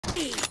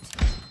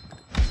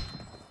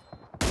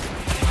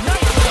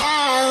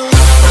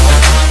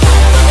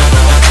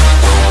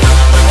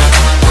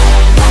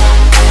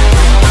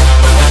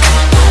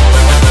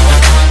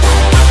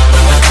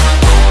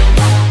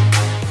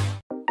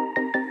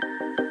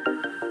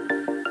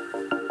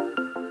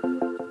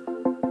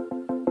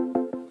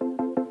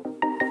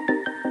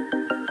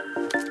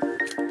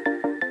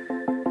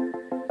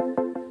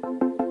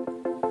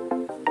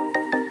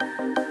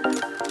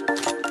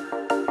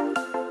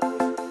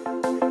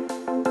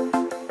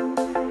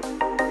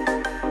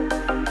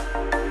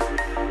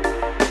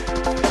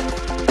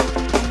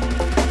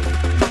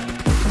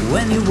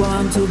When you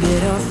want to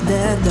get off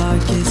the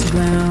darkest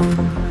ground,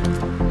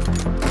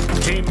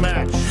 team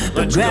match,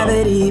 let's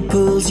gravity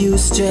pulls you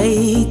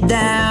straight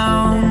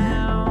down.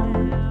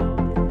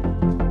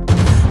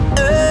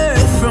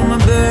 Earth from a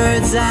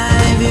bird's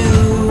eye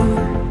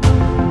view.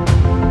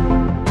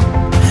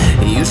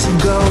 You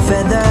should grow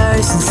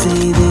feathers and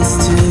see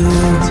this too.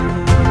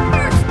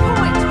 First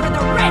point for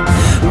the red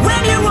team.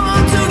 When you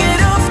want to get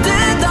off the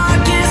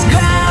darkest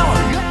ground,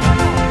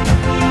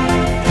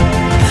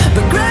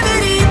 but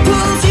gravity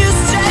pulls you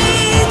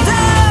straight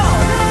down.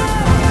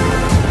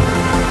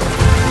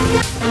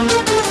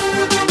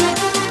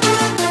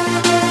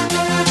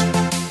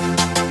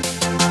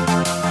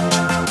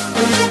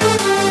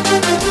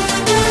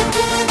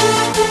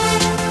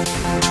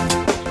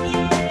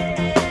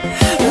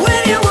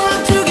 When you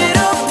want to get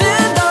off the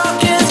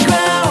darkest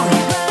ground,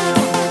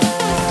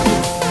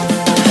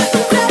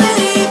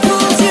 gravity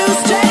pulls you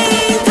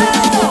straight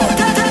down,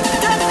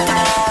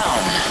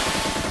 down.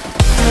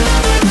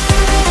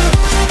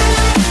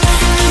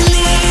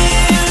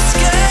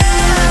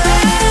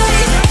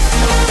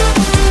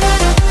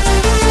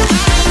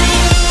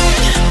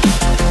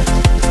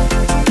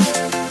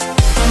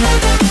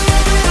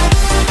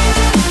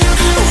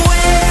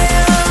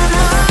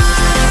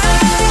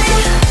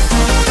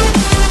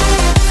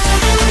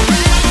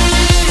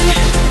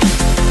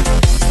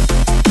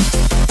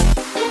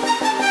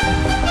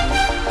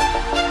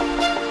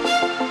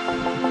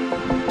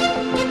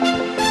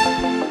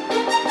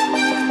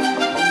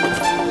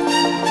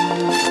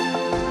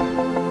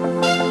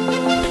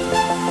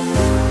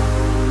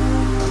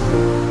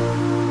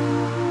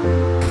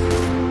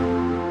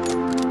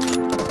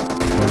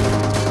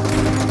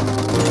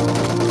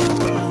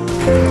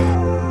 Clear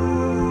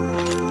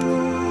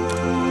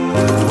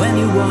When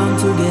you want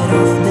to get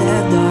off the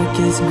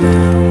darkest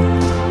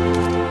ground,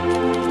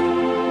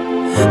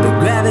 but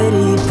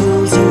gravity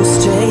pulls you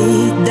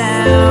straight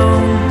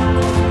down.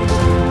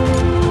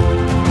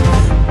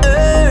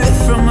 Earth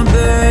from a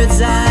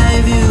bird's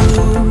eye view.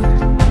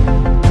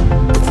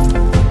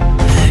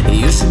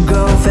 You should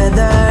grow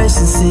feathers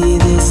and see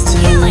this too.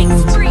 Killing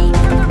spree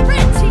for the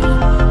red team.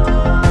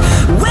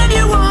 When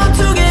you want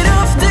to get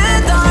off the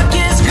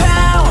darkest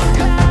ground,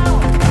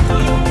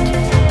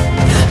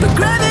 but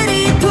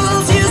gravity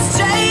pulls you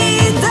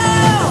straight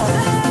down.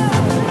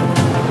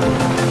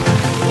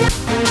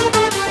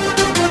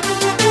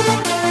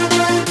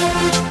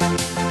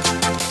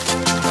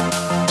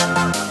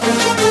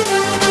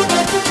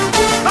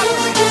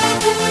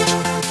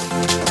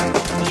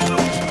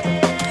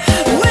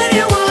 When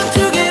you want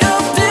to get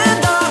off the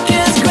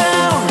darkest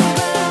ground,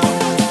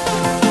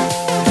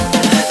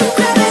 but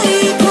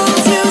gravity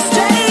pulls you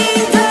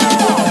straight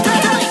down,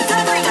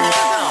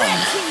 down.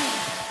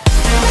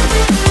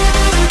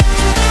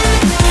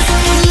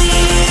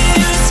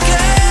 Clear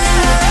sky.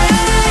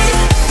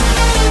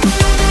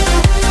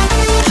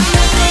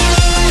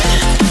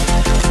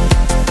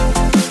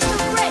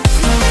 Red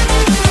team.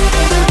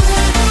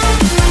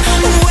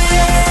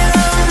 Where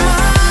am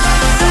I?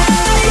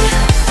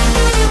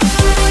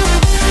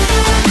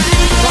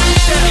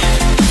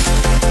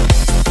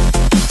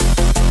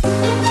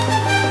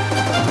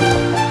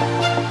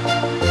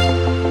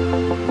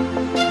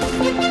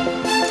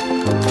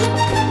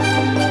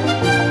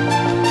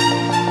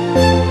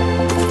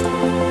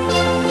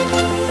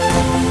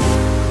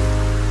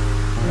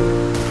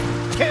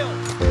 kill.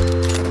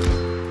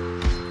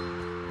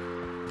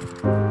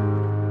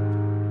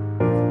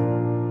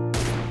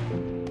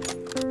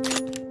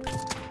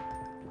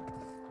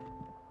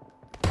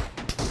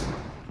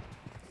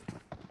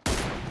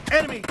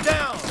 Enemy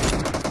down.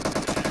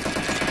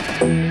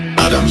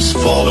 Atoms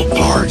fall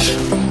apart.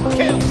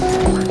 Kill.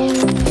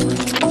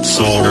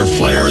 Solar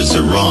flares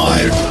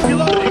arrive.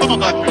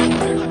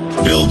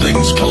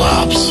 Buildings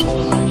collapse.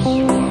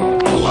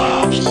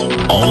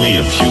 Only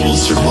a few will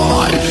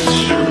survive.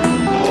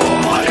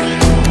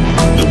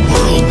 The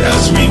world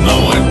as we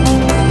know it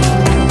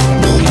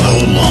will no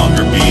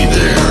longer be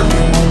there.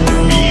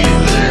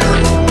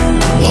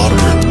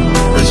 Water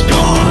is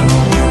gone.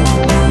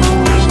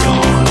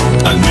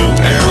 A new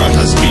era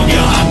has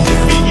begun.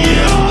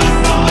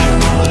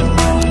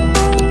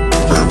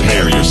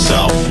 Prepare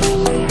yourself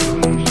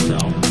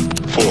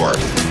for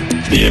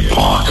the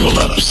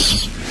apocalypse.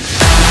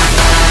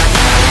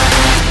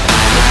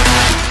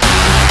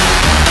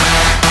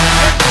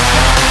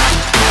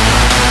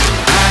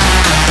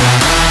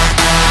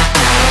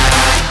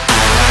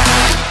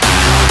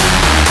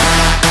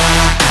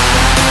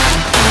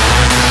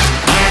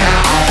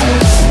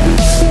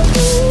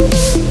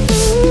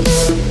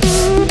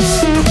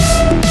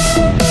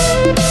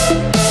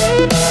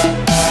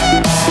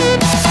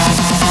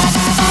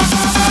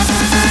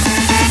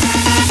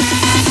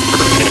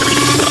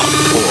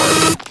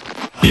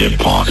 the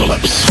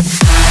apocalypse.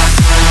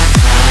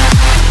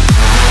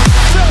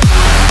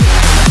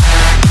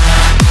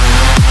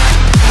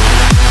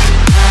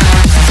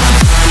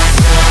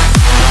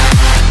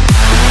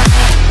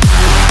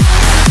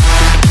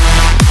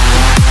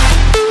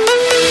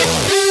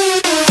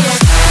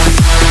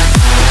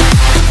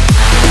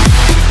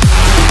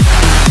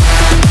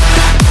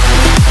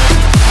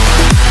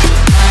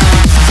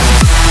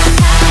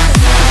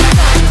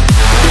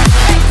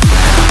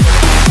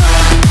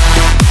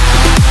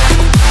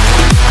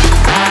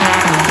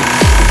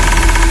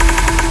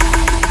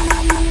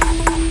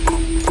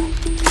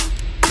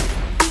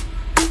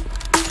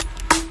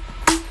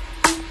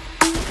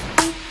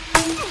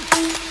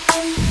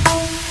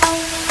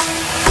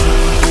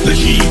 The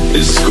heat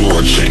is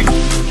scorching.